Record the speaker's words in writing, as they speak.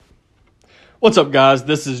What's up, guys?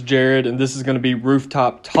 This is Jared, and this is going to be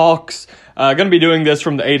Rooftop Talks. Going to be doing this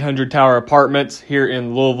from the 800 Tower Apartments here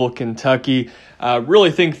in Louisville, Kentucky.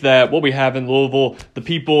 Really think that what we have in Louisville, the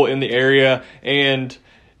people in the area, and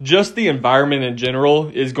just the environment in general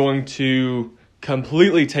is going to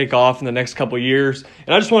completely take off in the next couple years.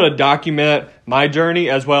 And I just want to document my journey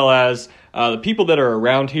as well as the people that are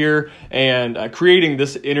around here and creating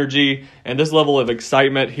this energy and this level of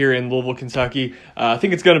excitement here in Louisville, Kentucky. I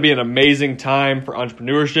think it's going to be an amazing time for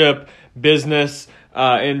entrepreneurship, business,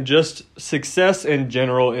 and just success in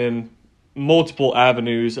general in multiple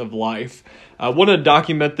avenues of life. I want to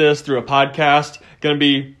document this through a podcast. Going to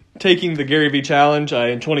be taking the Gary Vee Challenge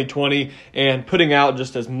in 2020 and putting out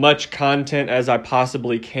just as much content as I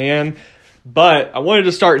possibly can. But I wanted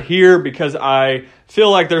to start here because I feel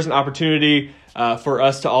like there's an opportunity for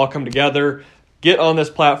us to all come together, get on this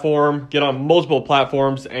platform, get on multiple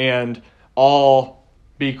platforms, and all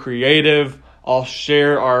be creative, all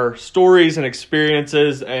share our stories and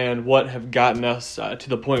experiences and what have gotten us to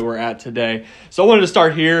the point we're at today. So I wanted to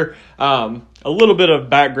start here. A little bit of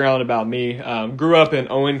background about me. Grew up in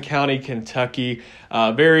Owen County, Kentucky,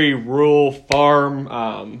 very rural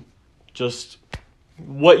farm, just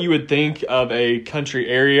what you would think of a country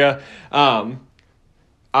area. I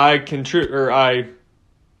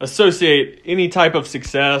associate any type of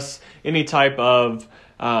success, any type of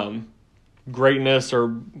greatness,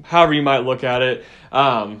 or however you might look at it,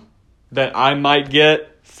 that I might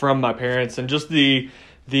get from my parents, and just the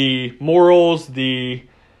morals, the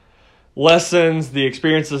lessons, the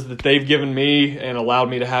experiences that they've given me and allowed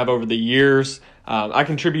me to have over the years. I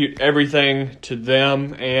contribute everything to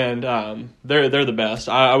them, and they're the best.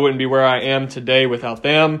 I wouldn't be where I am today without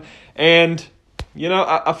them. And,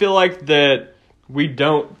 I feel like that we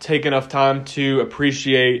don't take enough time to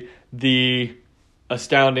appreciate the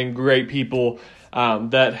astounding, great people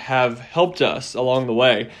that have helped us along the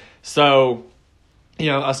way. So,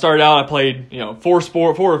 I started out, I played, 4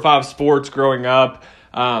 or 5 sports growing up.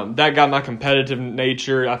 That got my competitive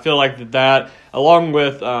nature. I feel like that along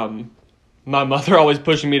with my mother always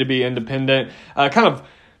pushing me to be independent, kind of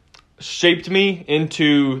shaped me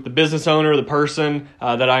into the business owner, the person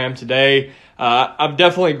that I am today. I've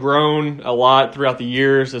definitely grown a lot throughout the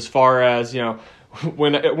years as far as,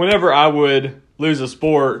 whenever I would lose a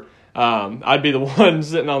sport, I'd be the one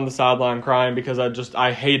sitting on the sideline crying because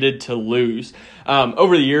I hated to lose.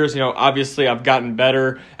 Over the years, obviously I've gotten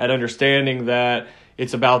better at understanding that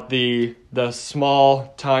it's about the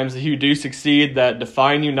small times that you do succeed that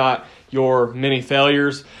define you, not your many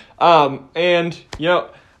failures. I've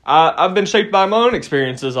been shaped by my own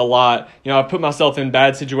experiences a lot. I put myself in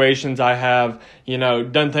bad situations. I have,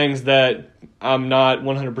 done things that I'm not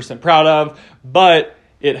 100% proud of, but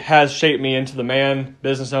it has shaped me into the man,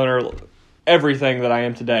 business owner, everything that I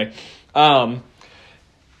am today.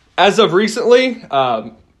 As of recently,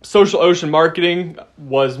 Social Ocean Marketing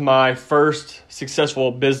was my first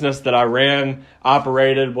successful business that I ran,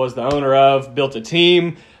 operated, was the owner of, built a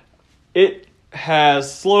team. It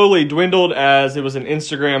has slowly dwindled as it was an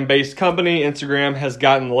Instagram-based company. Instagram has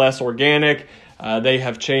gotten less organic. They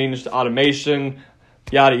have changed automation,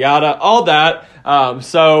 yada, yada, all that.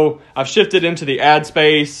 So I've shifted into the ad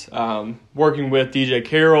space, working with DJ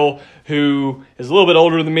Carroll, who is a little bit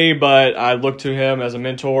older than me, but I look to him as a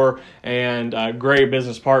mentor and a great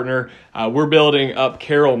business partner. We're building up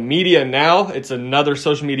Carroll Media now. It's another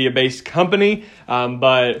social media-based company,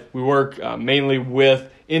 but we work mainly with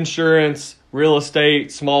insurance, real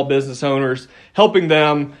estate, small business owners, helping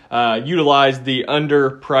them utilize the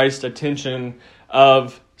underpriced attention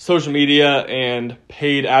of social media and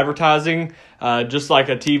paid advertising, just like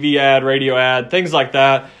a TV ad, radio ad, things like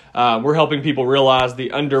that. We're helping people realize the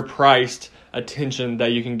underpriced attention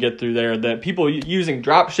that you can get through there, that people using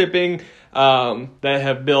drop shipping that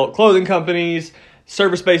have built clothing companies,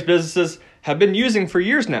 service-based businesses have been using for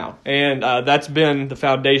years now. And that's been the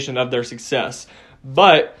foundation of their success.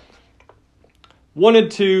 But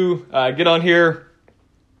wanted to get on here,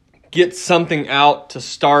 get something out to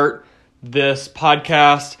start this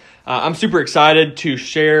podcast. I'm super excited to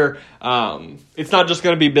share. It's not just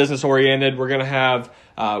going to be business oriented. We're going to have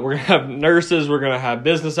nurses. We're going to have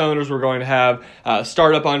business owners. We're going to have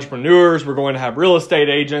startup entrepreneurs. We're going to have real estate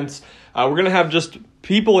agents. We're going to have just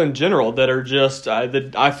people in general that are just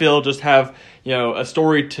that I feel just have a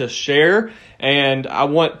story to share. And I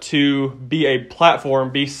want to be a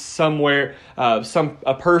platform, be somewhere,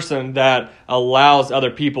 a person that allows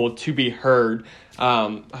other people to be heard.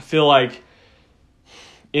 I feel like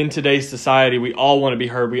in today's society, we all want to be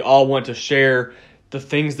heard. We all want to share the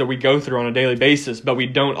things that we go through on a daily basis, but we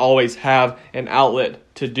don't always have an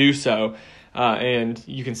outlet to do so. And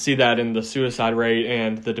you can see that in the suicide rate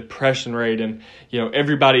and the depression rate. And,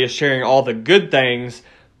 everybody is sharing all the good things,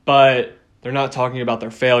 but they're not talking about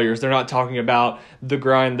their failures. They're not talking about the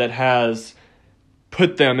grind that has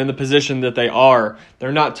put them in the position that they are.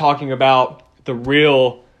 They're not talking about the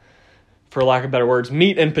real, for lack of better words,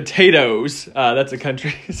 meat and potatoes. That's a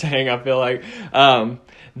country saying, I feel like,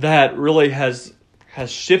 that really has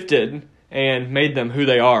shifted and made them who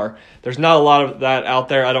they are. There's not a lot of that out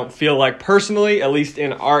there, I don't feel like, personally, at least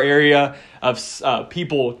in our area, of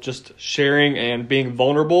people just sharing and being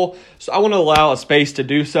vulnerable. So I want to allow a space to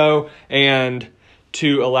do so and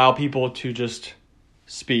to allow people to just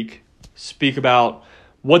speak about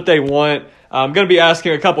what they want. I'm going to be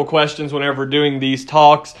asking a couple questions whenever doing these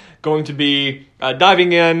talks, going to be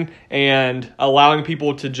diving in and allowing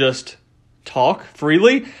people to just talk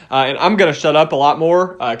freely, and I'm going to shut up a lot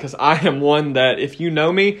more because I am one that, if you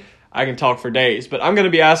know me, I can talk for days. But I'm going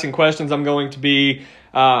to be asking questions. I'm going to be,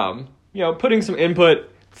 putting some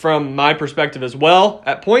input from my perspective as well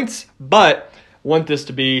at points, but want this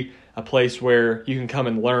to be a place where you can come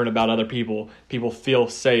and learn about other people. People feel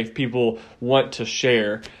safe. People want to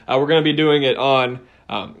share. We're going to be doing it on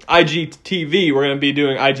IGTV. We're going to be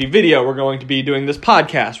doing IG video. We're going to be doing this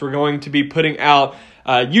podcast. We're going to be putting out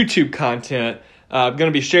YouTube content. I'm going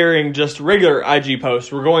to be sharing just regular IG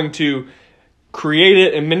posts. We're going to create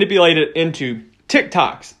it and manipulate it into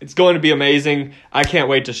TikToks. It's going to be amazing. I can't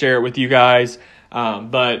wait to share it with you guys.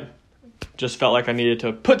 But just felt like I needed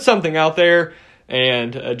to put something out there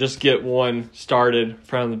and just get one started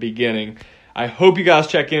from the beginning. I hope you guys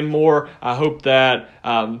check in more. I hope that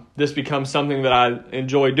this becomes something that I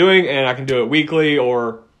enjoy doing and I can do it weekly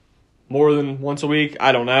or more than once a week.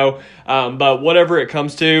 I don't know. But whatever it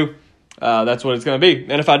comes to, that's what it's going to be.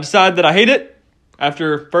 And if I decide that I hate it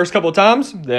after first couple of times, then